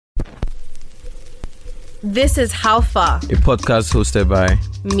This is How Far, a podcast hosted by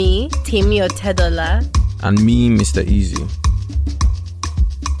me, Temi Otedola, and me, Mr. Easy.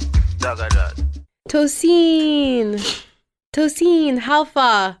 Tosin, how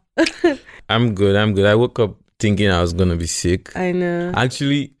far? I'm good. I woke up thinking I was gonna be sick. I know. I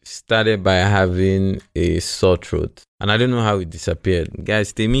actually started by having a sore throat, and I don't know how it disappeared.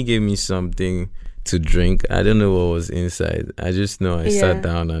 Guys, Temi gave me something to drink. I don't know what was inside. I just know I sat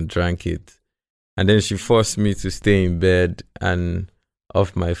down and drank it. And then she forced me to stay in bed and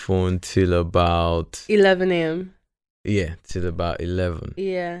off my phone till about 11 a.m. Yeah, till about 11.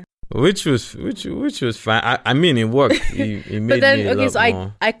 Yeah. Which was fine. I mean, it worked. It made but then, me a lot so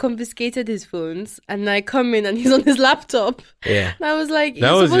more. I confiscated his phones and I come in and he's on his laptop. Yeah. And I was like, that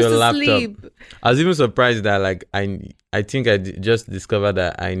you're was supposed your to laptop. sleep. I was even surprised that I think I just discovered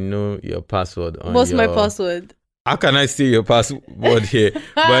that I know your password on What's my password? How can I see your password here?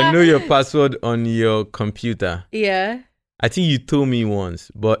 But I know your password on your computer. Yeah. I think you told me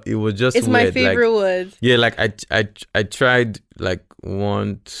once, but it was just It's weird. my favorite word. Yeah, like I tried like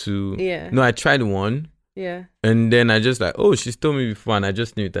 1, 2. Yeah. No, I tried 1. Yeah. And then I just like, oh, she's told me before, and I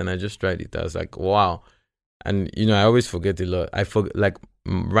just knew it, and I just tried it. I was like, wow. And I always forget a lot. I forget, like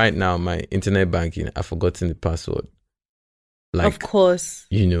right now, my internet banking, I've forgotten the password. Like, of course.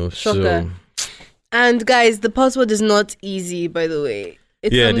 Shocker. So. And guys, the password is not easy, by the way.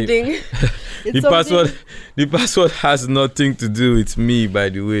 It's something. The password has nothing to do with me, by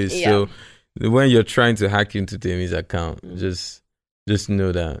the way. Yeah. So when you're trying to hack into Temi's account, just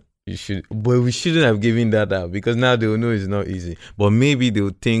know that you should. But we shouldn't have given that out because now they will know it's not easy. But maybe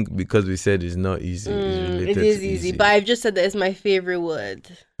they'll think because we said it's not easy, it's related it is to easy. But I've just said that it's my favorite word.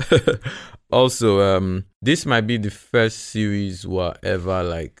 Also, this might be the first series we're ever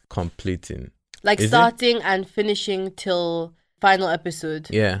like completing. Like starting and finishing till final episode.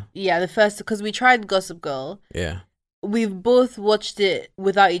 Yeah. Yeah, the first, because we tried Gossip Girl. Yeah. We've both watched it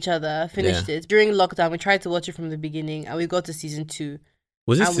without each other, finished it. During lockdown, we tried to watch it from the beginning and we got to season 2.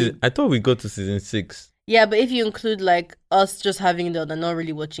 Was it I thought we got to season 6. Yeah, but if you include like us just having it on and not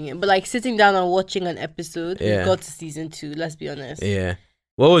really watching it, but like sitting down and watching an episode, we got to season 2, let's be honest. Yeah.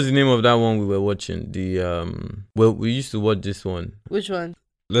 What was the name of that one we were watching? We used to watch this one. Which one?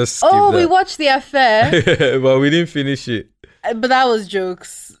 Let's skip that. We watched The Affair. But we didn't finish it. But that was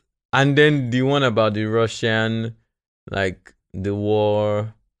jokes. And then the one about the Russian, like the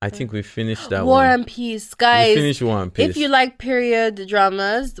war. I think we finished that War one. and Peace. Guys, we finished War and Peace. If you like period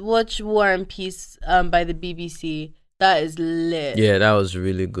dramas, watch War and Peace by the BBC. That is lit. Yeah, that was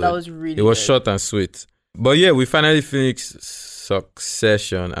really good. It was short and sweet. But yeah, we finally finished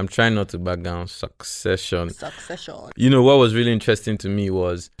Succession. I'm trying not to back down. Succession. What was really interesting to me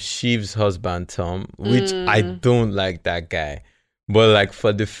was Shiv's husband, Tom, which I don't like that guy. But like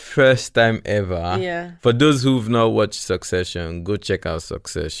for the first time ever, for those who've not watched Succession, go check out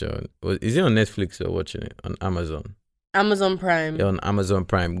Succession. Is it on Netflix or watching it on Amazon? Amazon Prime. Yeah, on Amazon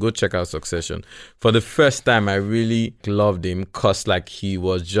Prime. Go check out Succession. For the first time, I really loved him because like he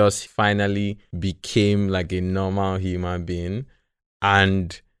was just finally became like a normal human being.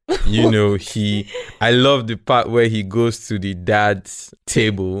 And, I love the part where he goes to the dad's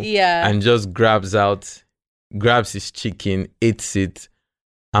table and just grabs his chicken, eats it,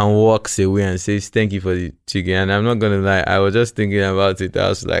 and walks away and says, thank you for the chicken. And I'm not going to lie, I was just thinking about it. I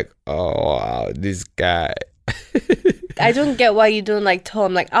was like, oh, wow, this guy. I don't get why you don't like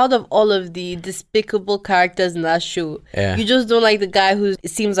Tom. Like, out of all of the despicable characters in that show, you just don't like the guy who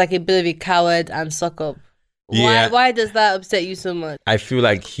seems like a bit of a coward and suck up. Why does that upset you so much? I feel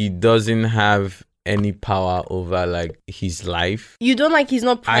like he doesn't have any power over like his life. You don't like he's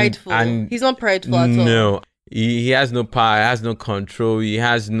not prideful. And he's not prideful at all. No. He has no power, he has no control, he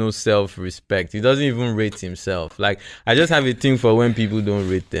has no self-respect. He doesn't even rate himself. Like, I just have a thing for when people don't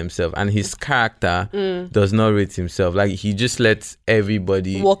rate themselves. And his character does not rate himself. Like, he just lets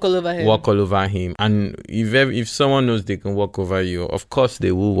everybody walk all over him. And if someone knows they can walk over you, of course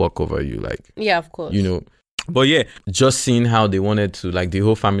they will walk over you. Like, yeah, of course. But yeah, just seeing how they wanted to, like, the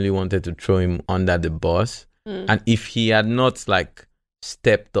whole family wanted to throw him under the bus. And if he had not, like,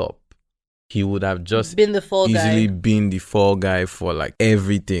 stepped up, he would have just been the fall easily guy. Been the fall guy for like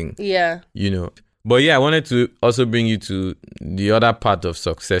everything. Yeah. But yeah, I wanted to also bring you to the other part of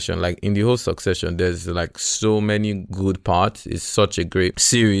Succession. Like in the whole Succession, there's like so many good parts. It's such a great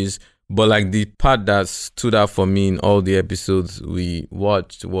series. But like the part that stood out for me in all the episodes we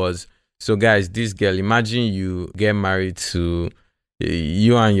watched was, so guys, this girl, imagine you get married to,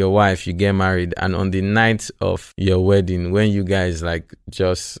 you and your wife, you get married, and on the night of your wedding, when you guys like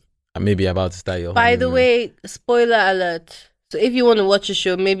just maybe about to start your By honeymoon. the way, spoiler alert. So if you want to watch a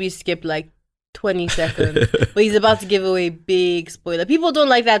show, maybe skip like 20 seconds, but he's about to give away a big spoiler. People don't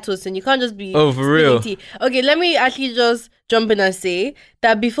like that, Tosin. You can't just be for real. Tea. Okay, let me actually just jump in and say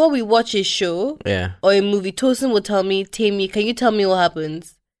that before we watch a show or a movie, Tosin will tell me, Tammy, can you tell me what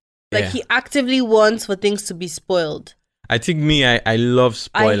happens? Like he actively wants for things to be spoiled. I think I love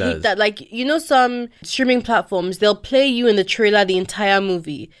spoilers. I hate that. Like, you know, some streaming platforms, they'll play you in the trailer the entire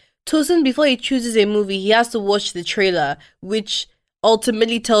movie. Tosin, before he chooses a movie, he has to watch the trailer, which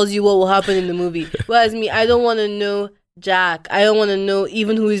ultimately tells you what will happen in the movie. Whereas me, I don't want to know Jack. I don't want to know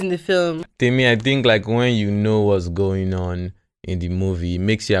even who is in the film. Timmy, I think like when you know what's going on in the movie, it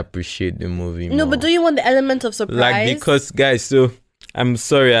makes you appreciate the movie more. No, but do you want the element of surprise? Like, because guys, so I'm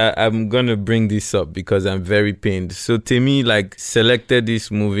sorry, I'm gonna bring this up because I'm very pained. So Timmy like selected this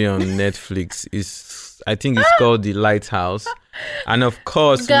movie on Netflix. I think it's called The Lighthouse. And of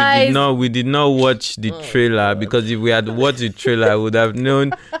course, guys, we did not watch the trailer, because if we had watched the trailer, I would have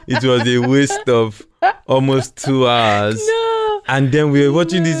known it was a waste of almost 2 hours. No. And then we were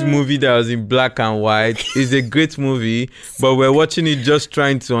watching this movie that was in black and white. It's a great movie, but we're watching it just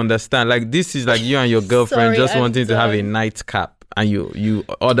trying to understand. Like, this is like you and your girlfriend wanting to have a nightcap, and you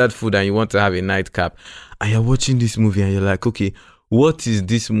ordered food and you want to have a nightcap, and you're watching this movie and you're like, okay, what is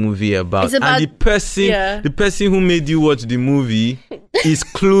this movie about? And the person who made you watch the movie is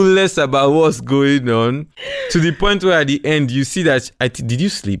clueless about what's going on, to the point where at the end you see that did you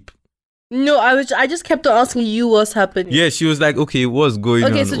sleep? No, I just kept on asking you what's happening. Yeah, she was like, okay, what's going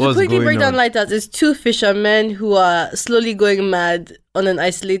on? Okay, so to quickly break down Lighthouse, it's 2 fishermen who are slowly going mad on an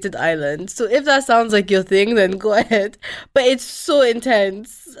isolated island. So if that sounds like your thing, then go ahead. But it's so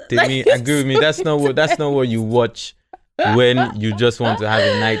intense. Agree with me. That's not what you watch when you just want to have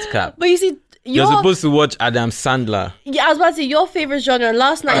a nightcap. But you see, you're supposed to watch Adam Sandler. Yeah, I was about to say your favorite genre.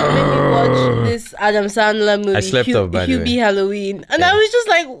 Last night you made me watch this Adam Sandler movie. I slept off, by the way. Hubie Halloween, and I was just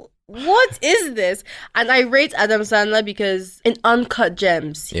like, what is this? And I rate Adam Sandler because in Uncut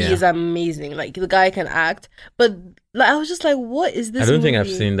Gems, he is amazing. Like, the guy can act. But like, I was just like, what is this? I don't think I've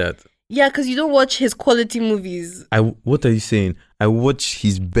seen that. Yeah, because you don't watch his quality movies. What are you saying? I watch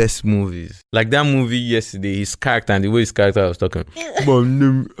his best movies. Like that movie yesterday, his character and the way his character was talking. My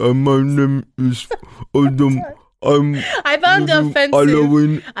name is Adam. I found it offensive.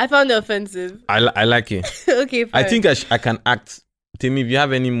 Halloween. I found it offensive. I like it. Okay, fine. I think I can act. Timmy, if you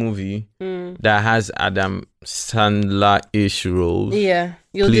have any movie that has Adam Sandler-ish roles, you'll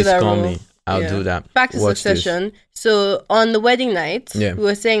please do that call role. me. I'll do that. Back to Succession. This. So on the wedding night, we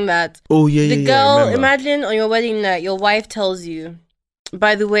were saying that the girl, imagine on your wedding night, your wife tells you,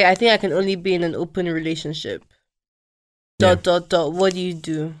 by the way, I think I can only be in an open relationship. ... What do you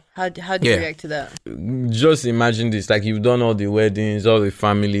do? How do you react to that? Just imagine this, like you've done all the weddings, all the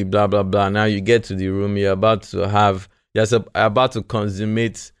family, blah, blah, blah. Now you get to the room, you're about to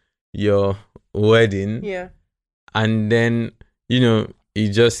consummate your wedding. Yeah. And then, he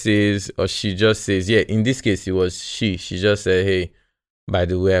just says, or she just says, in this case, it was she just said, hey, by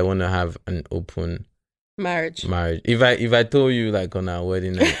the way, I want to have an open marriage. If I told you, like, on our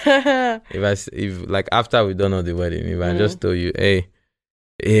wedding night, if like after we've done all the wedding, if I just told you, hey,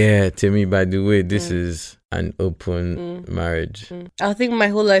 Timmy, by the way, this is an open marriage. I think my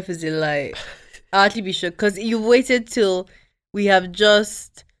whole life is a lie. I'll actually be shocked, because you waited till we have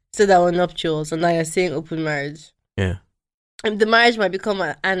just said our nuptials and now you're saying open marriage. Yeah. And the marriage might become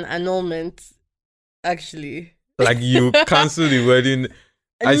an annulment, actually. Like, you cancel the wedding.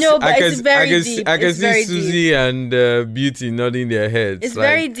 It's very deep. I can see Susie and Beauty nodding their heads. It's like,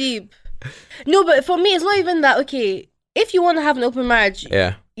 very deep. No, but for me, it's not even that. Okay, if you want to have an open marriage,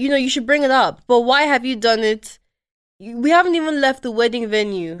 you should bring it up. But why have you done it? We haven't even left the wedding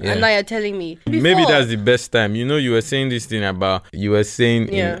venue, and now you're telling me. Maybe that's the best time. You were saying this thing about, you were saying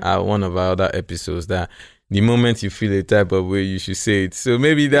in one of our other episodes that the moment you feel a type of way, you should say it. So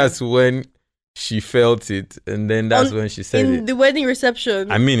maybe that's when she felt it, and then that's when she said it. In the wedding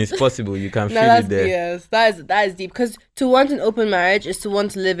reception. I mean, it's possible. You can feel it there. Yes, that is deep. Because to want an open marriage is to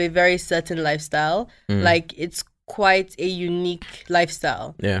want to live a very certain lifestyle. Like, it's quite a unique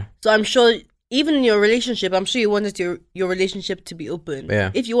lifestyle. Yeah. So I'm sure, even in your relationship, I'm sure you wanted your relationship to be open.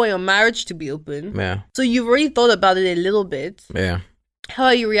 Yeah. If you want your marriage to be open. Yeah. So you've already thought about it a little bit. Yeah. How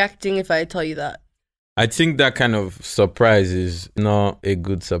are you reacting if I tell you that? I think that kind of surprise is not a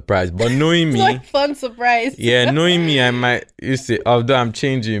good surprise. But knowing me, it's not a fun surprise. Knowing me, I might say, although I'm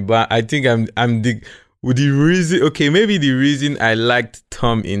changing, but I think I'm the reason. Okay, maybe the reason I liked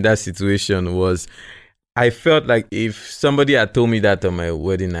Tom in that situation was I felt like if somebody had told me that on my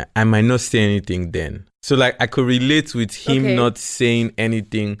wedding night, I might not say anything then. So like I could relate with him not saying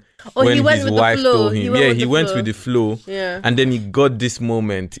anything when he went his with wife the flow. told him. He went with the flow. Yeah. And then he got this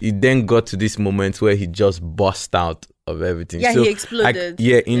moment. He then got to this moment where he just burst out of everything. Yeah, so he exploded.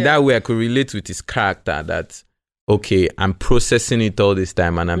 That way I could relate with his character that, okay, I'm processing it all this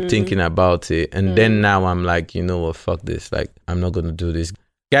time and I'm thinking about it. And then now I'm like, you know what, fuck this. Like, I'm not going to do this.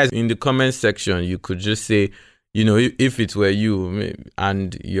 Guys, in the comment section, you could just say, you know, if it were you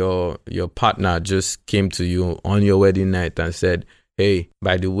and your partner just came to you on your wedding night and said, hey,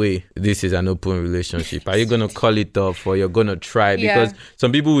 by the way, this is an open relationship. Are you going to call it off or you're going to try? Because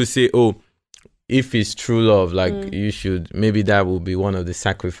some people will say, oh, if it's true love, like you should, maybe that will be one of the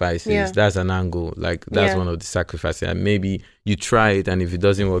sacrifices. Yeah. That's an angle. Like that's one of the sacrifices. And maybe you try it and if it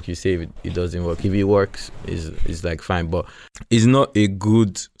doesn't work, you say it doesn't work. If it works, it's like fine. But it's not a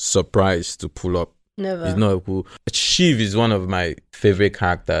good surprise to pull up. Never. It's not cool. Shiv is one of my favorite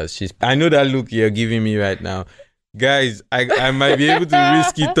characters. I know that look you're giving me right now. Guys, I might be able to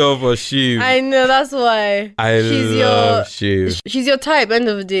risk it all for Shiv. I know, that's why. I love Shiv. She's your type, end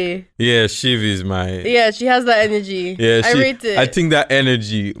of the day. Yeah, Shiv is my... Yeah, she has that energy. Yeah, I rate it. I think that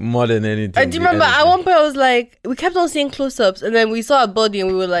energy more than anything. Do you remember at one point I was like, we kept on seeing close-ups and then we saw her body and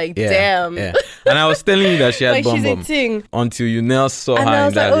we were like, damn. Yeah. And I was telling you that she had like bum she's bum. a ting. Until you now saw her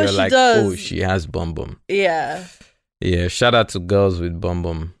and that you're like, oh, she has bum bum. Yeah. Yeah, shout out to girls with bum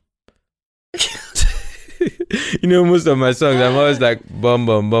bum. You know, most of my songs, I'm always like, bum,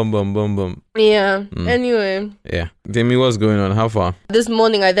 bum, bum, bum, bum, bum. Yeah. Anyway. Yeah. Demi, what's going on? How far? This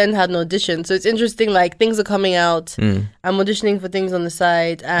morning, I then had an audition. So it's interesting, like, things are coming out. I'm auditioning for things on the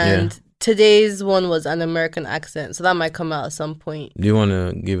side. And today's one was an American accent. So that might come out at some point. Do you want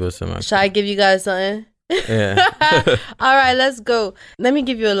to give us some accent? Shall I give you guys something? Yeah. All right, let's go. Let me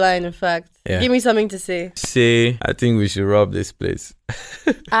give you a line, in fact. Yeah. Give me something to say. Say, I think we should rob this place.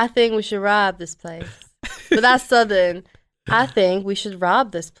 I think we should rob this place. But that's Southern. I think we should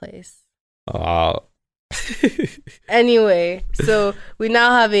rob this place. Oh. Anyway, so we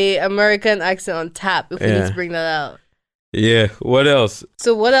now have a American accent on tap if we need to bring that out. Yeah. What else?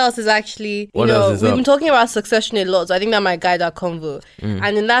 So what else is actually, we've been talking about Succession a lot, so I think that might guide our convo.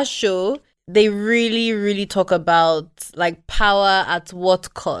 And in that show, they really, really talk about like power at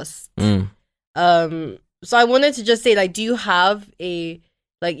what cost. So I wanted to just say, like, do you have a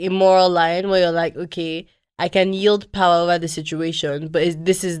moral line where you're like, okay, I can yield power over the situation, but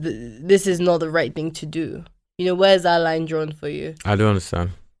this is not the right thing to do. You know, where's that line drawn for you? I don't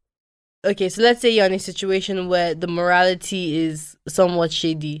understand. Okay, so let's say you're in a situation where the morality is somewhat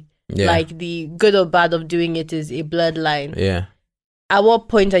shady. Yeah. Like the good or bad of doing it is a blurred line. Yeah. At what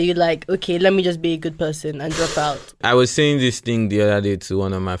point are you like, okay, let me just be a good person and drop out? I was saying this thing the other day to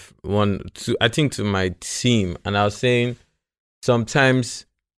I think to my team, and I was saying sometimes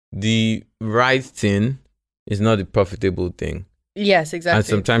the right thing is not the profitable thing. Yes, exactly. And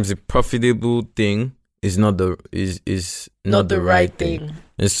sometimes the profitable thing is not the right thing.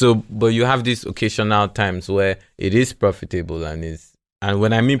 And so, but you have these occasional times where it is profitable and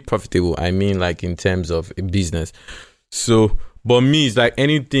when I mean profitable, I mean like in terms of a business. So, but me, it's like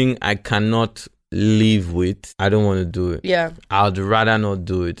anything I cannot live with, I don't want to do it. Yeah. I'd rather not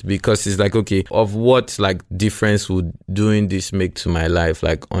do it because it's like, okay, of what like difference would doing this make to my life,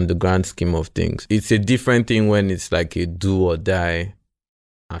 like on the grand scheme of things? It's a different thing when it's like a do or die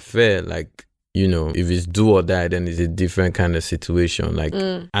affair. Like, you know, if it's do or die, then it's a different kind of situation. Like,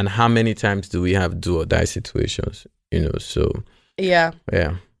 and how many times do we have do or die situations? You know, so. Yeah.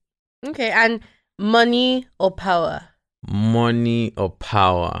 Yeah. Okay. And money or power? Money or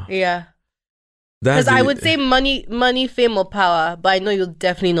power? Yeah. Because I would say money, fame, or power, but I know you'll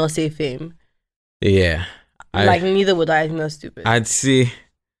definitely not say fame. Yeah. Neither would I. I think that's stupid. I'd say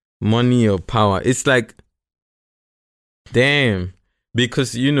money or power. It's like, damn.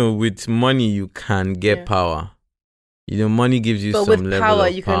 Because, you know, with money, you can get power. You know, money gives you some level of power. But with power,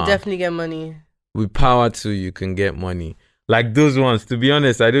 you can definitely get money. With power, too, you can get money. Like those ones, to be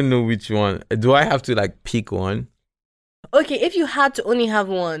honest, I don't know which one. Do I have to, like, pick one? Okay, if you had to only have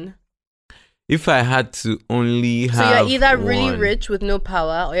one. If I had to only have So you're either really rich with no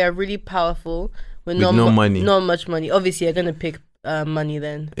power or you're really powerful with no money. Not much money. Obviously, you're going to pick money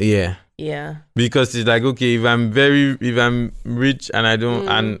then. Yeah. Yeah. Because it's like, okay, if I'm rich and I don't,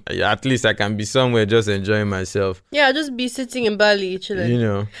 and at least I can be somewhere just enjoying myself. Yeah, just be sitting in Bali, chilling. You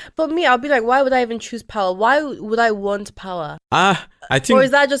know. But me, I'll be like, why would I even choose power? Why would I want power? I think. Or is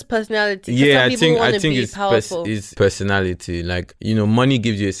that just personality? Yeah, I think it's personality. Like, you know, money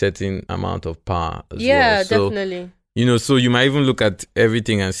gives you a certain amount of power as well. Yeah, definitely. You know, so you might even look at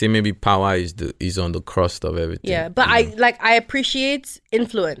everything and say maybe power is on the crust of everything. Yeah, but I appreciate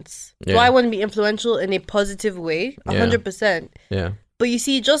influence. Yeah. Do I want to be influential in a positive way? 100%. Yeah. But you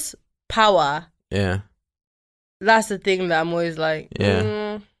see, just power. Yeah. That's the thing that I'm always like.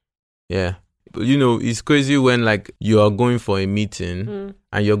 Yeah. Yeah. But it's crazy when like you are going for a meeting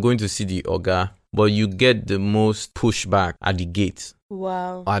and you're going to see the Oga, but you get the most pushback at the gate.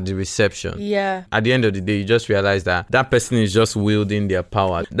 Wow. Or at the reception. Yeah. At the end of the day, you just realize that person is just wielding their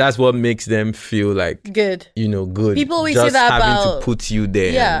power. That's what makes them feel like good. Good. People always just say that having about to put you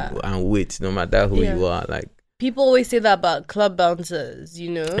there and wait, no matter who you are. Like people always say that about club bouncers,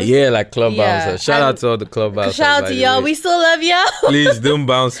 Yeah, like club bouncers. Shout out to all the club bouncers. Shout out to y'all. We still love y'all. Please don't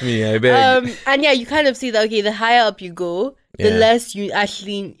bounce me, I beg. And you kind of see that, okay, the higher up you go, the less you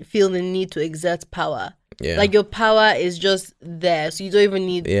actually feel the need to exert power. Yeah. Like your power is just there. So you don't even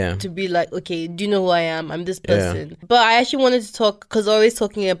need to be like, okay, do you know who I am? I'm this person. Yeah. But I actually wanted to talk, because we're always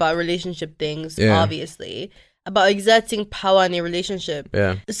talking about relationship things, obviously, about exerting power in a relationship.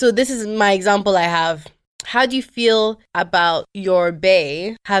 Yeah. So this is my example I have. How do you feel about your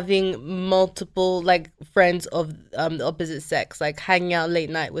bae having multiple like friends of the opposite sex, like hanging out late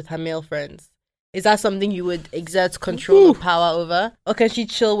night with her male friends? Is that something you would exert control or power over? Or can she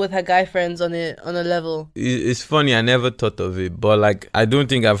chill with her guy friends on a level? It's funny, I never thought of it, but like I don't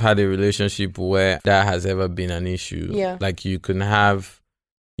think I've had a relationship where that has ever been an issue. Yeah. Like you can have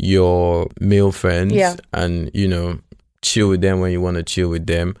your male friends and chill with them when you want to chill with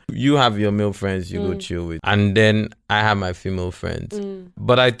them. You have your male friends you go chill with. And then I have my female friends.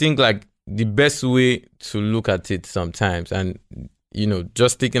 But I think like the best way to look at it sometimes, and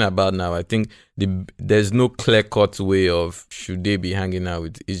just thinking about now, I think there's no clear-cut way of should they be hanging out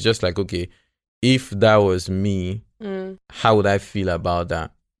with. It's just like, okay, if that was me, how would I feel about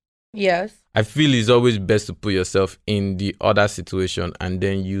that? Yes. I feel it's always best to put yourself in the other situation and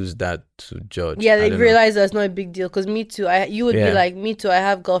then use that to judge. Yeah, they realize that's not a big deal. Because me too, you would be like, me too, I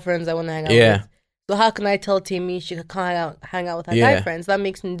have girlfriends I want to hang out with. So how can I tell Timmy she can't hang out with her guy friends? That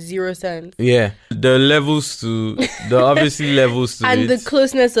makes zero sense. Yeah. The obviously levels to and it. The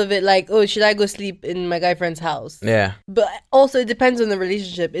closeness of it, like, oh, should I go sleep in my guy friend's house? Yeah. But also it depends on the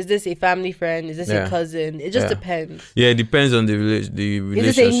relationship. Is this a family friend? Is this a cousin? It just depends. Yeah, it depends on the relationship.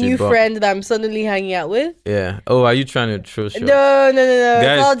 Is this a new friend that I'm suddenly hanging out with? Yeah. Oh, are you trying to throw shots? No.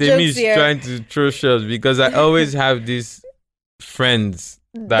 Guys, Timmy's trying to throw shots because I always have these friends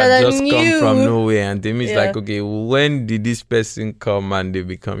that just come from nowhere, and they mean like, okay, when did this person come and they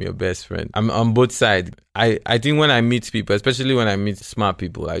become your best friend? I'm on both sides. I think when I meet people, especially when I meet smart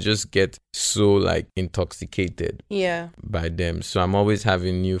people, I just get so like intoxicated by them. So I'm always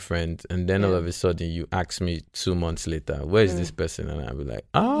having new friends, and then all of a sudden you ask me 2 months later, where is this person? And I'll be like,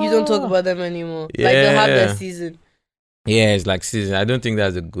 you don't talk about them anymore. Like they'll have their season. Yeah, it's like season. I don't think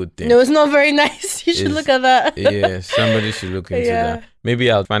that's a good thing. No, it's not very nice. You should look at that. Yeah, somebody should look into that. Maybe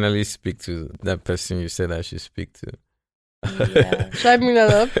I'll finally speak to that person you said I should speak to. Yeah. Should I bring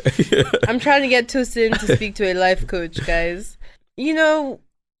that up? I'm trying to get Tosin to speak to a life coach, guys.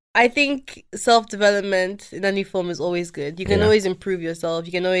 I think self-development in any form is always good. You can always improve yourself.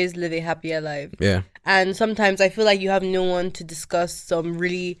 You can always live a happier life. Yeah. And sometimes I feel like you have no one to discuss some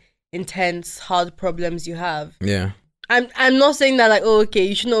really intense, hard problems you have. Yeah. I'm not saying that like, oh, okay,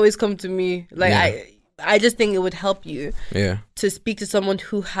 you shouldn't always come to me. Like I just think it would help you to speak to someone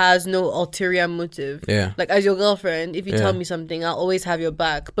who has no ulterior motive. Yeah. Like as your girlfriend, if you tell me something, I'll always have your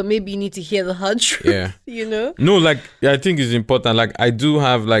back. But maybe you need to hear the hard truth. Yeah. No, like I think it's important. Like I do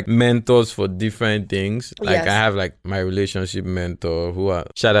have like mentors for different things. Like I have like my relationship mentor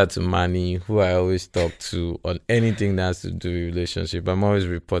shout out to Manny, who I always talk to on anything that has to do with relationship. I'm always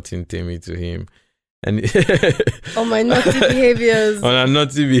reporting Timmy to him. And on my naughty behaviors. On our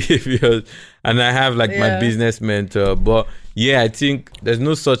naughty behaviors. And I have like my business mentor. But I think there's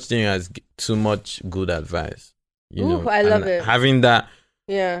no such thing as too much good advice. I love it. Having that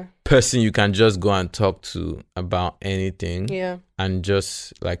person you can just go and talk to about anything. Yeah. And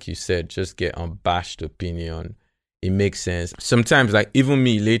just, like you said, just get unabashed opinion. It makes sense. Sometimes, like even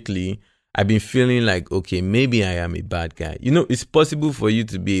me lately, I've been feeling like, okay, maybe I am a bad guy. It's possible for you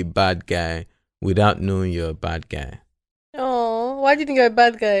to be a bad guy without knowing you're a bad guy. Oh, why do you think you're a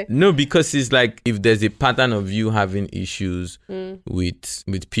bad guy? No, because it's like if there's a pattern of you having issues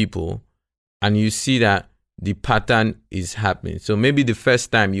with people and you see that the pattern is happening. So maybe the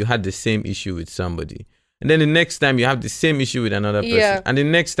first time you had the same issue with somebody, and then the next time you have the same issue with another person, and the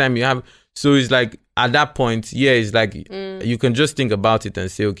next time you have... So it's like at that point, it's like you can just think about it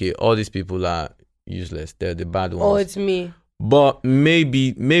and say, okay, all these people are useless. They're the bad ones. Oh, it's me. But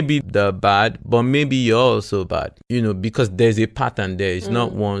maybe they're bad, but maybe you're also bad, because there's a pattern there. It's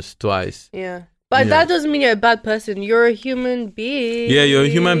not once, twice. Yeah. But that doesn't mean you're a bad person. You're a human being. Yeah, you're a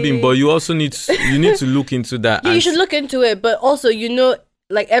human being, but you also need to look into that. Yeah, you should look into it, but also,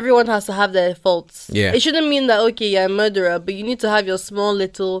 like everyone has to have their faults. Yeah. It shouldn't mean that, okay, you're a murderer, but you need to have your small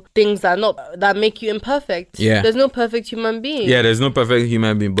little things that make you imperfect. Yeah. There's no perfect human being. Yeah, there's no perfect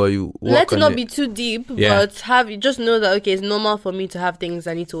human being, but you work Let it on not be too deep, but you just know that, okay, it's normal for me to have things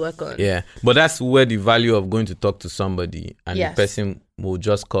I need to work on. Yeah. But that's where the value of going to talk to somebody and Yes. the person will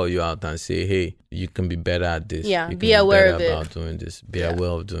just call you out and say, hey, you can be better at this. Yeah, you can be aware of it. about doing this. Be aware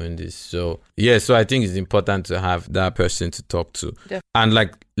of doing this. So I think it's important to have that person to talk to. Definitely. And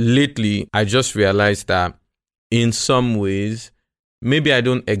like lately, I just realized that in some ways, maybe I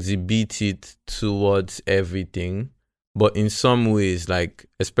don't exhibit it towards everything, but in some ways, like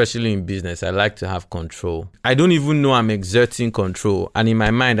especially in business, I like to have control. I don't even know I'm exerting control. And in my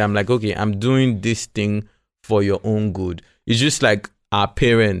mind, I'm like, okay, I'm doing this thing for your own good. It's just like our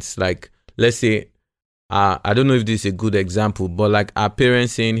parents, like, let's say, I don't know if this is a good example, but like our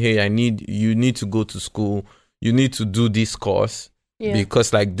parents saying, hey, you need to go to school. You need to do this course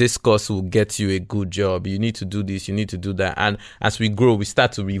because like this course will get you a good job. You need to do this. You need to do that. And as we grow, we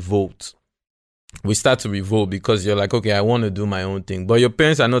start to revolt. Because you're like, okay, I want to do my own thing. But your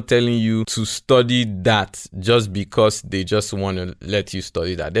parents are not telling you to study that just because they just want to let you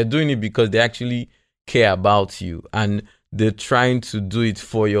study that. They're doing it because they actually care about you and they're trying to do it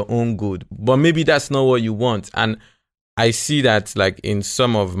for your own good. But maybe that's not what you want. And I see that like in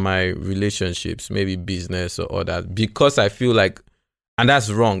some of my relationships, maybe business or other, because I feel like, and that's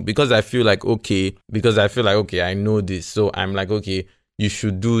wrong, because I feel like, okay, I know this. So I'm like, okay, you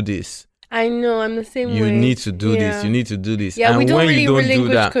should do this. I know, I'm the same way. You need to do this. You need to do this. Yeah, and we don't when really you don't relinquish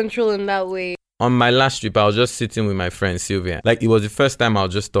do that, control in that way. On my last trip, I was just sitting with my friend Sylvia. Like, it was the first time I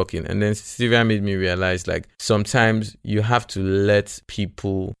was just talking. And then Sylvia made me realize, like, sometimes you have to let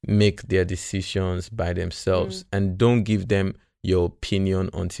people make their decisions by themselves and don't give them your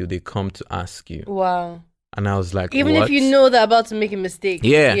opinion until they come to ask you. Wow. And I was like, even what? if you know they're about to make a mistake.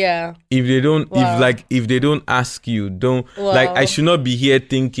 Yeah. If they don't, if they don't ask you, don't, like, I should not be here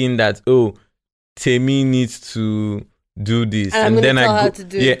thinking that, oh, Temi needs to do this. And then I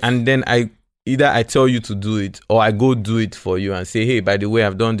go, and then either I tell you to do it or I go do it for you and say, hey, by the way,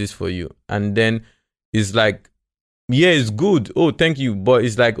 I've done this for you. And then it's like, yeah, it's good. Oh, thank you. But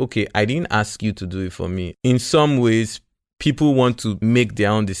it's like, okay, I didn't ask you to do it for me. In some ways, people want to make their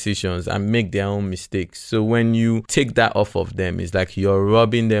own decisions and make their own mistakes. So when you take that off of them, it's like you're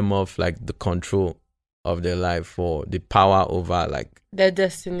robbing them of like the control of their life or the power over like their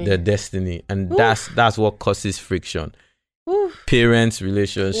destiny. And that's what causes friction. Parents,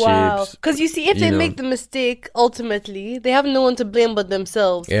 relationships. Wow. Because you see, if they make the mistake, ultimately, they have no one to blame but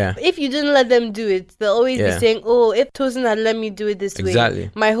themselves. Yeah. If you didn't let them do it, they'll always be saying, oh, if Tosin had let me do it this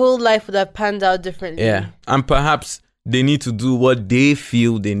way, my whole life would have panned out differently. Yeah. And perhaps they need to do what they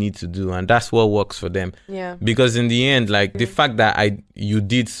feel they need to do, and that's what works for them. Yeah. Because in the end, like the fact that you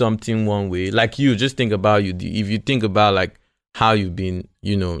did something one way, like you just think about if you think about like how you've been,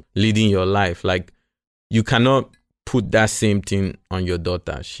 leading your life, like you cannot put that same thing on your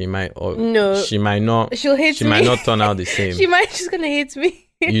daughter. She might not. She'll hate me. She might not turn out the same. She's gonna hate me.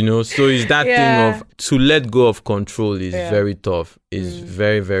 So it's that thing of to let go of control is very tough. It's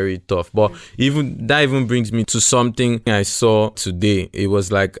very, very tough. But even brings me to something I saw today. It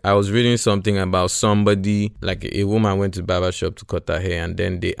was like I was reading something about somebody, like a woman went to barber shop to cut her hair, and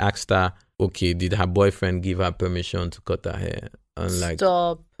then they asked her, okay, did her boyfriend give her permission to cut her hair? And like,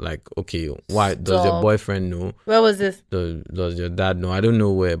 stop. Like, okay, why does your boyfriend know? Where was this? Does your dad know? I don't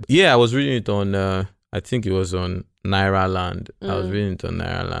know where. But yeah, I was reading it on. I think it was on Nairaland. I was reading it on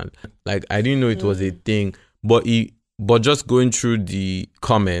Nairaland. Like, I didn't know it was a thing, but just going through the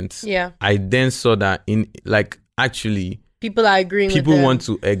comments, I then saw that actually people are agreeing. People want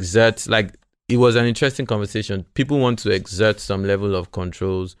to exert, like, it was an interesting conversation. People want to exert some level of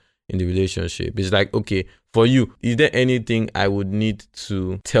controls in the relationship. It's like, okay, for you, is there anything I would need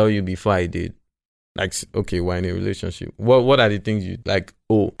to tell you before I did? Like, okay, we're in a relationship. What are the things you like?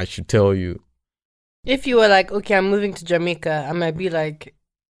 Oh, I should tell you. If you were like, okay, I'm moving to Jamaica, I might be like,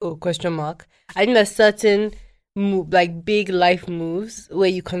 oh, question mark. I think there's certain like big life moves where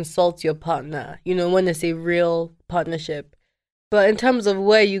you consult your partner, when it's a real partnership. But in terms of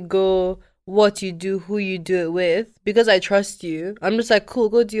where you go, what you do, who you do it with, because I trust you, I'm just like, cool,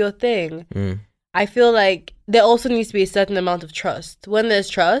 go do your thing. I feel like there also needs to be a certain amount of trust. When there's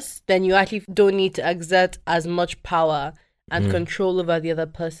trust, then you actually don't need to exert as much power and control over the other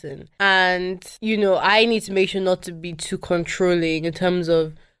person. And, I need to make sure not to be too controlling in terms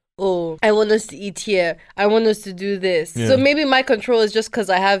of, oh, I want us to eat here, I want us to do this. So maybe my control is just because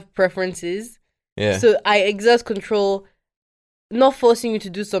I have preferences. Yeah. So I exert control, not forcing you to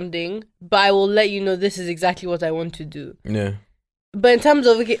do something, but I will let you know this is exactly what I want to do. Yeah. But in terms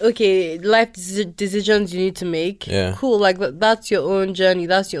of okay, life decisions you need to make, cool. Like that's your own journey.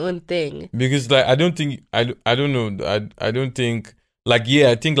 That's your own thing. Because like I don't think I don't know. I don't think like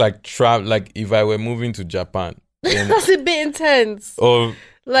I think like travel. Like if I were moving to Japan, then, that's a bit intense. Or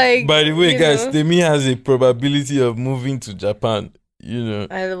like, by the way, guys, Temi has a probability of moving to Japan. You know,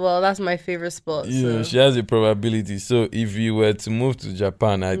 well, that's my favorite spot. You know, she has a probability. So if you were to move to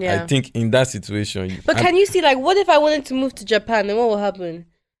Japan, I think in that situation. But can you see, like, what if I wanted to move to Japan? Then what will happen?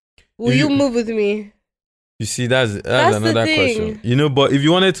 Will you move with me? You see, that's another question. You know, but if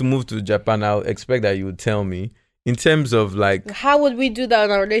you wanted to move to Japan, I'll expect that you would tell me. In terms of like, how would we do that in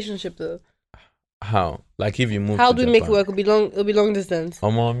our relationship though? How? Like if you move how to do we Japan? make it work? It'll be long distance.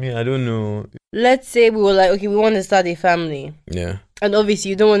 Me, I don't know. Let's say we were like, okay, we want to start a family. Yeah. And obviously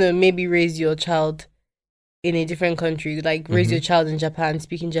you don't want to maybe raise your child in a different country, like raise your child in Japan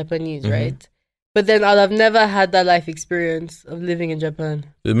speaking Japanese, right? But then I'll have never had that life experience of living in Japan.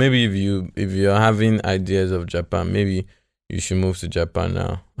 So maybe if you're having ideas of Japan, maybe you should move to Japan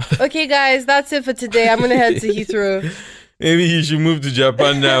now. Okay guys, that's it for today. I'm gonna head to Heathrow. Maybe you should move to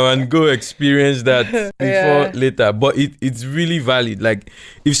Japan now and go experience that before later. But it's really valid. Like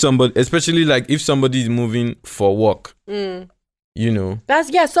if somebody, especially like if somebody is moving for work, you know.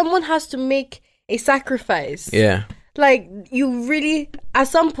 Someone has to make a sacrifice. Yeah. Like you really, at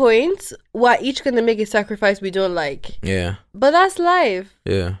some point, we're each gonna make a sacrifice we don't like. Yeah. But that's life.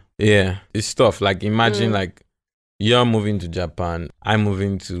 Yeah. Yeah. It's tough. Like imagine like you're moving to Japan, I'm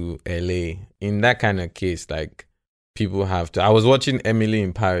moving to LA. In that kind of case, like people have to. I was watching Emily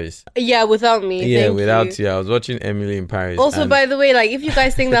in Paris. Yeah, without me. Yeah, without you. I was watching Emily in Paris. Also, by the way, like if you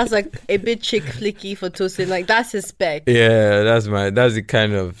guys think that's like a bit chick flicky for Tosin, like that's his spec. Yeah, that's the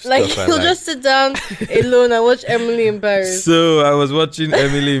kind of like stuff he'll just sit down alone and watch Emily in Paris. So I was watching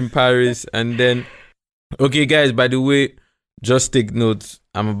Emily in Paris, and then okay, guys. By the way, just take notes.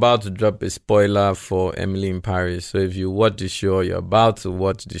 I'm about to drop a spoiler for Emily in Paris. So if you watch the show, you're about to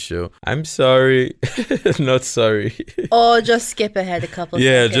watch the show. I'm sorry. Not sorry. Or just skip ahead a couple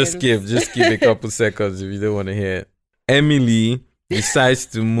seconds. Just skip a couple seconds if you don't want to hear it. Emily decides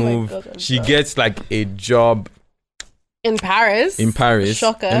to move. She gets like a job in Paris.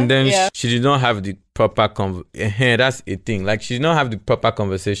 Shocker. And then she did not have the proper that's a thing. Like she did not have the proper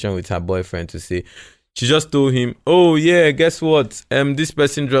conversation with her boyfriend to say. She just told him, oh yeah, guess what? This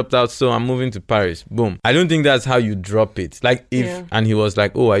person dropped out, so I'm moving to Paris. Boom. I don't think that's how you drop it. Like and he was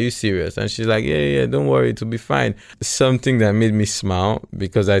like, oh, are you serious? And she's like, yeah, don't worry, it'll be fine. Something that made me smile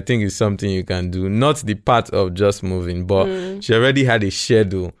because I think it's something you can do. Not the part of just moving, but she already had a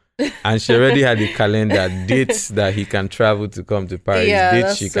schedule. And she already had a calendar, dates that he can travel to come to Paris,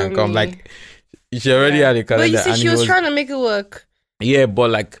 dates she can come. Like, she already had a calendar. But you see, she was trying to make it work. Yeah, but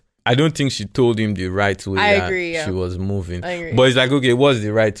like, I don't think she told him the right way. I agree, she was moving. I agree. But it's like, okay, what's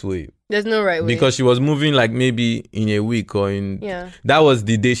the right way? There's no right way. Because she was moving like maybe in a week or in... Yeah. That was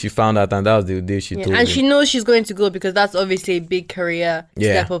the day she found out and that was the day she told him. And she knows she's going to go because that's obviously a big career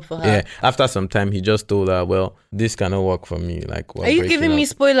step up for her. Yeah. After some time, he just told her, well, this cannot work for me. Like, are you giving me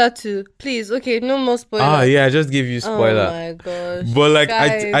spoiler too? Please, okay, no more spoiler. I just gave you spoiler. Oh my gosh. But like,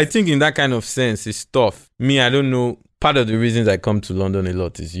 I think in that kind of sense, it's tough. Me, I don't know. Part of the reasons I come to London a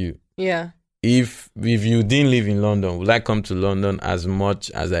lot is you. Yeah. If you didn't live in London, would I come to London as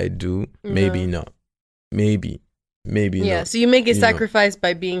much as I do? No. Maybe not. Maybe not. So you make a sacrifice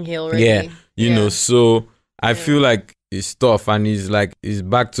by being here already. Yeah, you know, so I feel like it's tough, and it's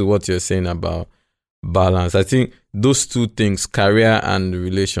back to what you're saying about balance. I think those two things, career and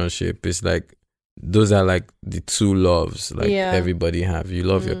relationship, is like those are like the two loves like everybody have. You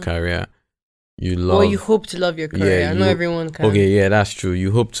love your career. You love, or you hope to love your career. Not everyone can. Okay, yeah, that's true.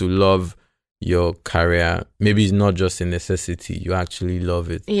 You hope to love your career. Maybe it's not just a necessity. You actually love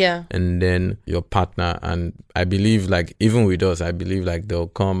it. Yeah. And then your partner. And I believe like, even with us, I believe like there'll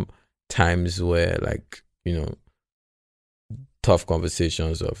come times where like, you know, tough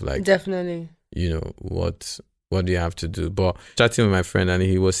conversations of like, definitely, you know, what do you have to do? But chatting with my friend and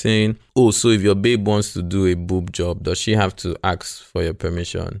he was saying, oh, so if your babe wants to do a boob job, does she have to ask for your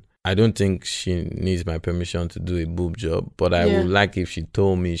permission? I don't think she needs my permission to do a boob job, but I would like if she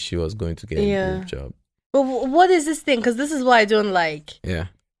told me she was going to get a boob job. But what is this thing? Because this is what I don't like. Yeah.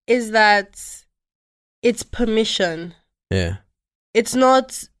 Is that it's permission. Yeah. It's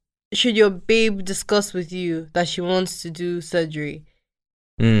not, should your babe discuss with you that she wants to do surgery?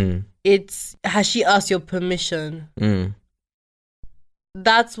 It's, has she asked your permission?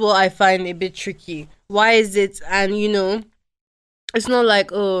 That's what I find a bit tricky. Why is it, and you know, it's not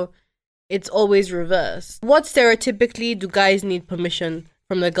like, oh, it's always reversed. What stereotypically do guys need permission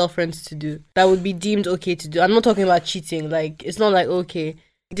from their girlfriends to do that would be deemed okay to do? I'm not talking about cheating. Like, it's not like, okay,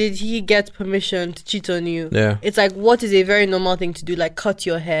 did he get permission to cheat on you? Yeah. It's like, what is a very normal thing to do? Like, cut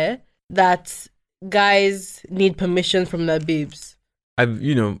your hair. That guys need permission from their babes. I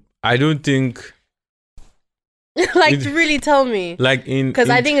don't think... like, to really tell me. Like, because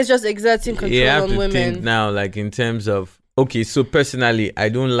I think it's just exerting control on women. Think now, like, in terms of... Okay, so personally, I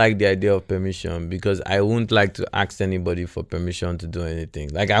don't like the idea of permission because I won't like to ask anybody for permission to do anything.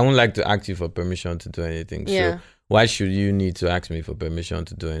 Like, I won't like to ask you for permission to do anything. Yeah. So why should you need to ask me for permission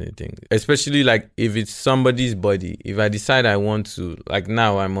to do anything? Especially, like, if it's somebody's body. If I decide I want to... Like,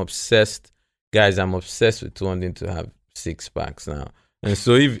 now I'm obsessed. Guys, I'm obsessed with wanting to have 6 packs now. And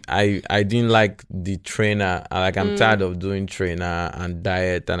so if I didn't like the trainer, like, I'm tired of doing trainer and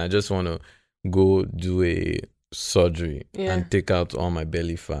diet, and I just want to go do a... surgery and take out all my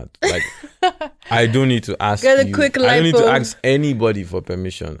belly fat. Like, I don't need to ask you. I don't need to ask anybody for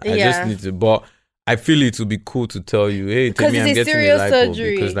permission. I just need to. But I feel it would be cool to tell you, hey, tell me I'm getting a lipo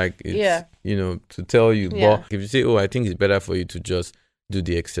surgery. Because, like, it's to tell you. But if you say, oh, I think it's better for you to just do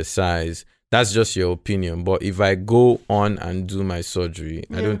the exercise, that's just your opinion. But if I go on and do my surgery,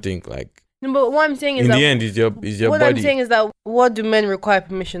 I don't think, like. No, but what I'm saying is in the end, is your what body. I'm saying is that what do men require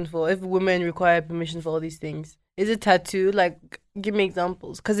permission for? If women require permission for all these things, is it tattoo? Like, give me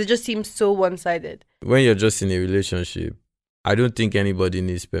examples, because it just seems so one-sided. When you're just in a relationship, I don't think anybody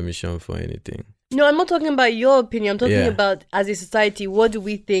needs permission for anything. No, I'm not talking about your opinion. I'm talking about as a society. What do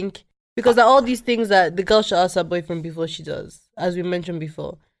we think? Because there are all these things that the girl should ask her boyfriend before she does, as we mentioned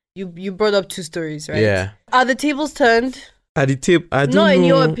before. You brought up 2 stories, right? Yeah. Are the tables turned? At the tip, I don't know. Not in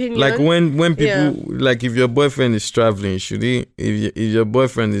your opinion. Like, when people, like, if your boyfriend is traveling, should he, if your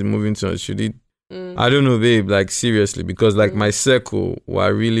boyfriend is moving to, should he, I don't know, babe, like, seriously, because, like, my circle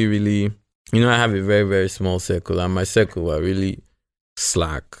were really, really, I have a very, very small circle, and my circle were really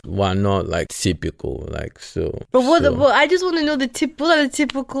slack, were not, like, typical, like, so. But I just want to know what are the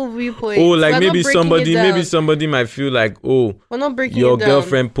typical viewpoints? Oh, like, maybe somebody might feel like, oh, we're not breaking your it down.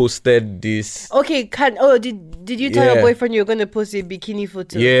 girlfriend posted this. Okay, did you tell your boyfriend you were going to post a bikini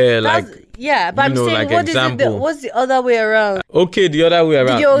photo? Yeah, but I'm saying, like, what's the other way around? Okay, the other way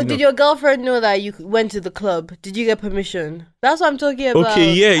around. Did your girlfriend know that you went to the club? Did you get permission? That's what I'm talking about.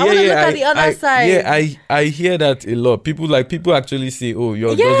 Okay, I want to look at the other side. Yeah, I hear that a lot. People actually say, oh,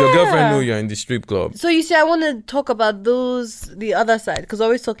 does your girlfriend know you're in the strip club? So you see, I want to talk about the other side, because we're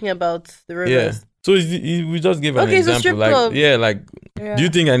always talking about the reverse. Yeah. So we just give an example. So strip club. Do you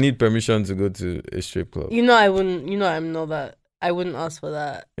think I need permission to go to a strip club? I wouldn't. I'm not that. I wouldn't ask for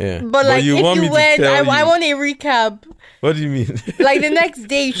that. Yeah. But like, if you went, I want a recap. What do you mean? Like, the next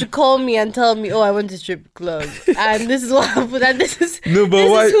day you should call me and tell me, oh, I went to strip club and this is what happened and this is who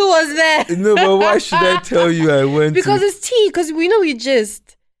was there. No, but why should I tell you I went? Because it's tea. Because we know we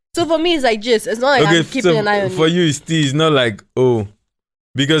gist. So for me, it's like gist. It's not like I'm keeping an eye on you. For you, it's tea. It's not like, oh.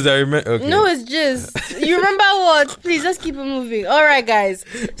 Because I remember. Okay. No, it's just. You remember what? Please, let's keep it moving. All right, guys.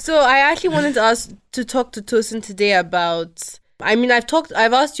 So I actually wanted to talk to Tosin today about. I mean,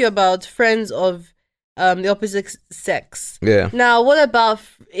 I've asked you about friends of the opposite sex. Yeah. Now, what about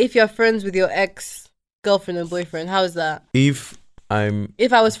if you're friends with your ex girlfriend or boyfriend? How is that? If I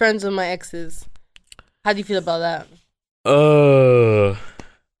was friends with my exes, how do you feel about that?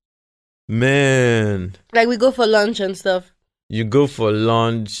 Man. Like, we go for lunch and stuff. You go for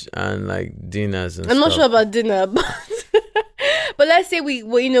lunch and like dinners and I'm stuff. not sure about dinner, but let's say we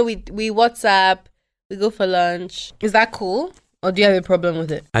WhatsApp, we go for lunch. Is that cool? Or do you have a problem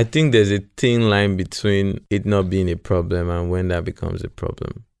with it? I think there's a thin line between it not being a problem and when that becomes a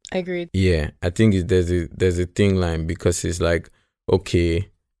problem. Agreed. Yeah, I think there's a thin line, because it's like, okay,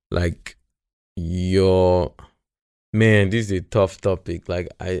 like man, this is a tough topic. Like,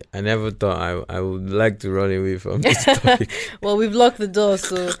 I never thought I would like to run away from this topic. Well, we've locked the door,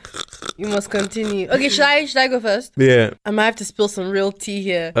 so you must continue. Okay, should I go first? Yeah. I might have to spill some real tea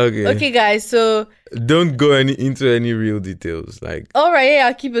here. Okay, guys, so don't go into any real details. Like, all right,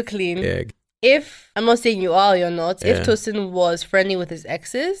 I'll keep it clean. Yeah. If I'm not saying you are or you're not, if Tosin was friendly with his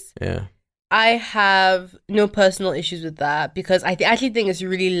exes, I have no personal issues with that, because I actually think it's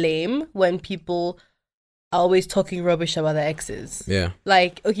really lame when people are always talking rubbish about their exes. Yeah.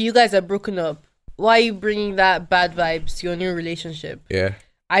 Like, okay, you guys are broken up. Why are you bringing that bad vibes to your new relationship? Yeah.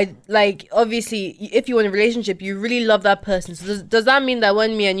 I, like, obviously, if you're in a relationship, you really love that person. So does that mean that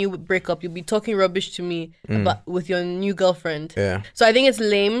when me and you break up, you'll be talking rubbish to me with your new girlfriend? Yeah. So I think it's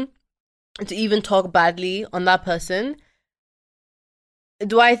lame to even talk badly on that person.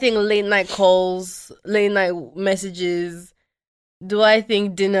 Do I think late night calls, late night messages, Do I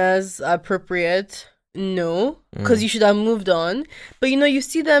think dinners are appropriate? No, because you should have moved on. But you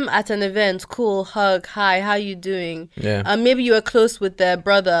see them at an event, cool, hug, hi, how you doing? Yeah. Maybe you were close with their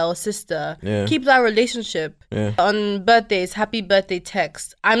brother or sister. Yeah. Keep that relationship. Yeah. On birthdays, happy birthday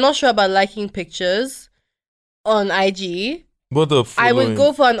text. I'm not sure about liking pictures on IG. I would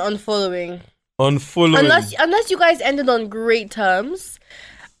go for an unfollowing. Unless you guys ended on great terms.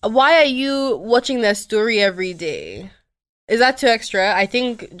 Why are you watching their story every day? Is that too extra? I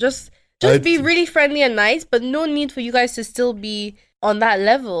think just be really friendly and nice, but no need for you guys to still be on that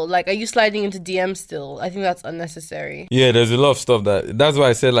level. Like, are you sliding into DM still? I think that's unnecessary. Yeah, there's a lot of stuff that's why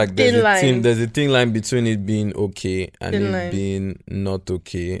I said like there's a thin line between it being okay and it being not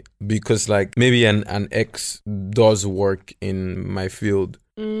okay. Because like maybe an ex does work in my field.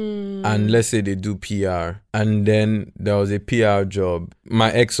 And let's say they do PR and then there was a PR job.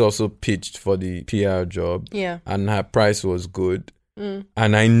 My ex also pitched for the PR job. Yeah. And her price was good. And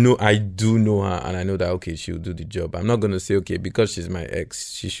I do know her and I know that, okay, she'll do the job. I'm not going to say, okay, because she's my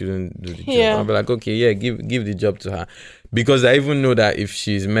ex, she shouldn't do the job. I'll be like, okay, yeah, give the job to her. Because I even know that if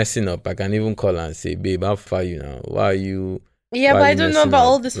she's messing up, I can even call her and say, babe, how far are you now? Why are you... Yeah, but I don't know about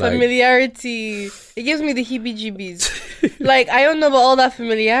all this familiarity. It gives me the heebie-jeebies. Like, I don't know about all that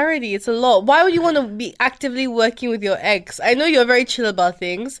familiarity. It's a lot. Why would you want to be actively working with your ex? I know you're very chill about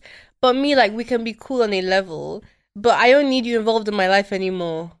things, but me, like, we can be cool on a level, but I don't need you involved in my life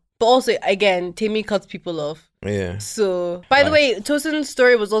anymore. But also, again, Temi cuts people off. Yeah. So, by the way, Tosin's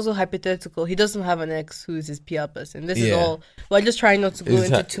story was also hypothetical. He doesn't have an ex who is his PR person. This is all. We're just trying not to go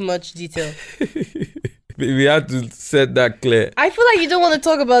into too much detail. We have to set that clear. I feel like you don't want to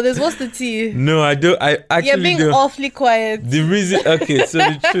talk about this. What's the tea? No, I don't. I actually You're being awfully quiet. The reason, okay, so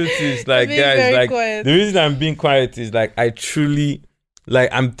the truth is, like, guys, like, quiet. The reason I'm being quiet is, like, I truly, like,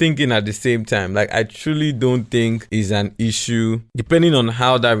 I'm thinking at the same time, like, I truly don't think is an issue. Depending on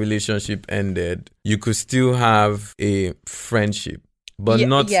how that relationship ended, you could still have a friendship, but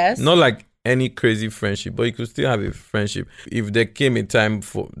not like any crazy friendship, but you could still have a friendship. If there came a time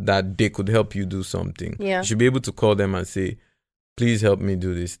for that they could help you do something, you should be able to call them and say, please help me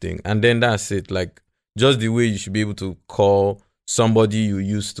do this thing. And then that's it. Like, just the way you should be able to call somebody you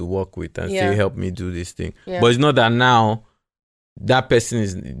used to work with and say, help me do this thing. But it's not that now that person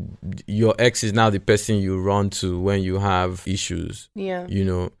is, your ex is now the person you run to when you have issues. You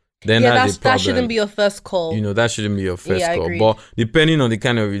know, then that shouldn't be your first call. You know, that shouldn't be your first call. But depending on the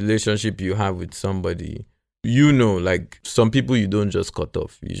kind of relationship you have with somebody, you know, like, some people you don't just cut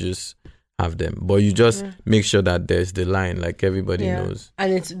off. You just have them. But you just make sure that there's the line, like everybody knows.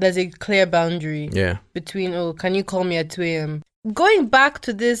 And there's a clear boundary between, can you call me at 2 a.m.? Going back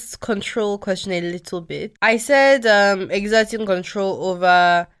to this control question a little bit, I said exerting control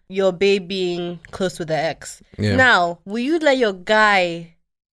over your babe being close with the ex. Now, will you let your guy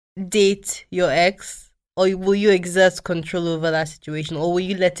date your ex, or will you exert control over that situation, or will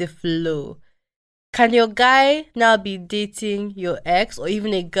you let it flow? Can your guy now be dating your ex or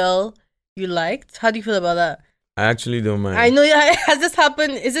even a girl you liked? How do you feel about that? I actually don't mind. I know. Has this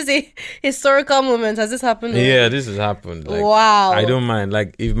happened? Is this a historical moment? Has this happened? Yeah, this has happened. Like, wow. I don't mind.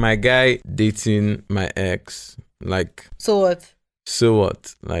 Like, if my guy dating my ex, like... So what?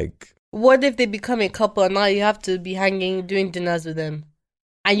 Like... What if they become a couple and now you have to be hanging, doing dinners with them?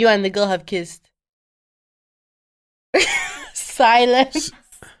 And you and the girl have kissed. Silence.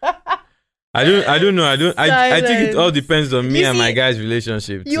 I don't know. I think it all depends on me and my guy's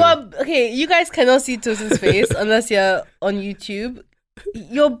relationship. You guys cannot see Tosin's face unless you're on YouTube.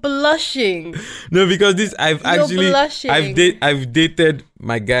 You're blushing. No, because I've dated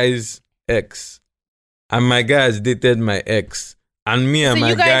my guy's ex, and my guy has dated my ex, and me and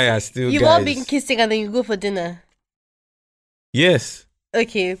my guy are still guys. You've all been kissing and then you go for dinner. Yes.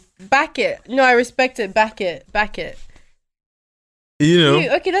 Okay, back it. No, I respect it. Back it. You know,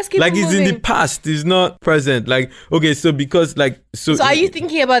 okay, let's keep like moving. It's in the past, it's not present. Like, okay, so because like so are you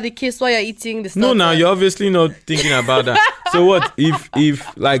thinking about the kiss while you're eating the stuff? No, now you're obviously not thinking about that. So what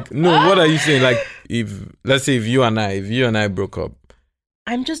if like no, what are you saying? Like, if let's say if you and I broke up.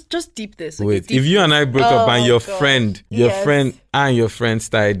 I'm just deep this. Okay, wait, if you and I broke up and your friend and your friend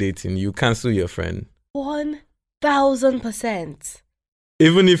started dating, you cancel your friend. 1000%.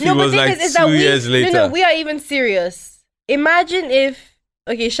 Even if it was like 2 years later. No, we are even serious. Imagine if,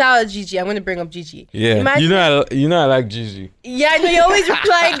 okay, shout out Gigi. I'm going to bring up Gigi. Yeah, I like Gigi. Yeah, I know you always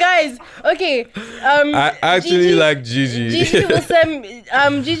reply, guys. Okay. I actually Gigi, like Gigi.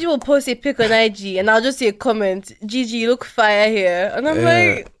 Gigi will post a pic on IG and I'll just see a comment. Gigi, you look fire here. And I'm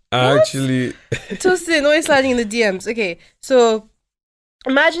like, what? Actually. Tosin, always sliding in the DMs. Okay, so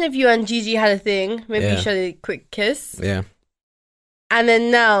imagine if you and Gigi had a thing. Maybe you shared a quick kiss. Yeah. And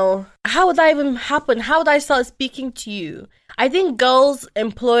then now, how would that even happen? How would I start speaking to you? I think girls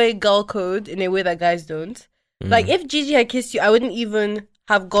employ girl code in a way that guys don't. Like, if Gigi had kissed you, I wouldn't even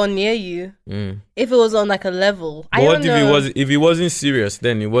have gone near you if it was on like a level. But what if he wasn't serious?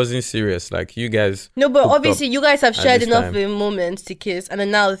 Then it wasn't serious. Like, you guys. No, but obviously you guys have shared enough moments to kiss, and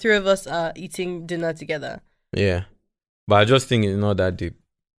then now the three of us are eating dinner together. Yeah, but I just think it's not that deep,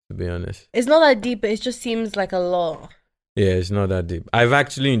 to be honest. It's not that deep, but it just seems like a lot. Yeah, it's not that deep. I've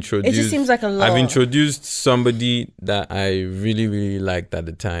actually introduced. It just seems like a lot. I've introduced somebody that I really, really liked at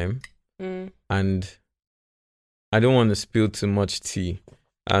the time, and I don't want to spill too much tea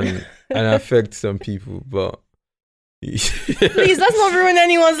and affect some people, but please, let's not ruin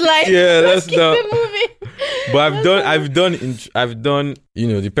anyone's life. Yeah, let's keep it moving. But I've done. You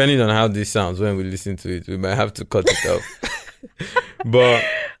know, depending on how this sounds when we listen to it, we might have to cut it off. But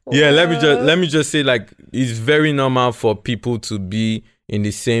yeah, let me just say, like, it's very normal for people to be in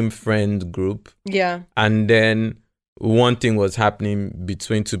the same friend group. Yeah. And then one thing was happening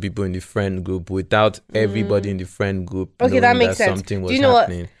between two people in the friend group without everybody in the friend group knowing that makes sense. Something was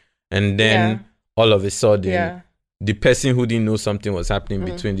happening. And then all of a sudden, the person who didn't know something was happening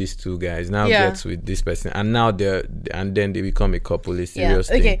between these two guys now gets with this person, and now then they become a couple. A serious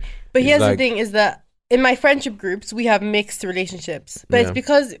thing. Okay, but here's the thing: is that in my friendship groups we have mixed relationships, but it's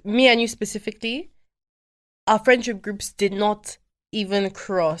because me and you specifically, our friendship groups did not even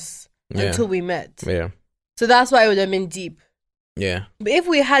cross until we met. Yeah. So that's why it would have been deep. Yeah. But if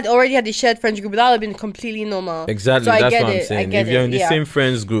we had already had a shared friendship group, that would have been completely normal. Exactly. So that's what I'm saying. If you're in the same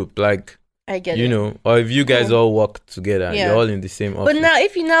friends group, like, I get it. You know, or if you guys all work together, you're all in the same office. But now,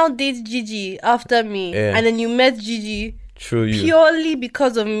 if you now date Gigi after me, and then you met Gigi purely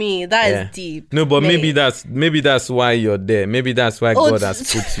because of me, that is deep. No, but maybe that's why you're there. Maybe that's why God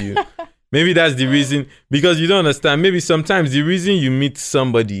has put you. Maybe that's the reason, because you don't understand. Maybe sometimes the reason you meet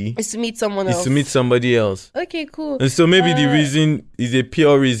somebody is to meet someone else. Is to meet somebody else. Okay, cool. And so maybe the reason is a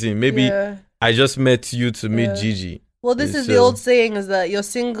pure reason. Maybe I just met you to meet Gigi. Well, this is the old saying, is that you're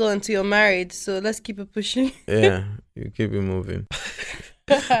single until you're married. So let's keep it pushing. Yeah, you keep it moving.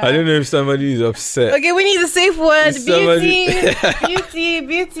 I don't know if somebody is upset. Okay, we need a safe word.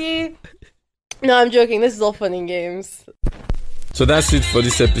 Beauty. No, I'm joking. This is all fun and games. So that's it for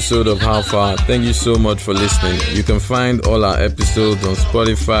this episode of How Far. Thank you so much for listening. You can find all our episodes on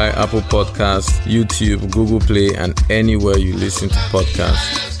Spotify, Apple Podcasts, YouTube, Google Play, and anywhere you listen to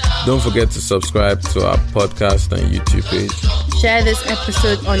podcasts. Don't forget to subscribe to our podcast and YouTube page. Share this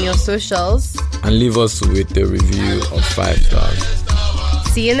episode on your socials. And leave us with a review of 5 stars.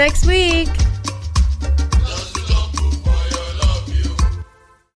 See you next week.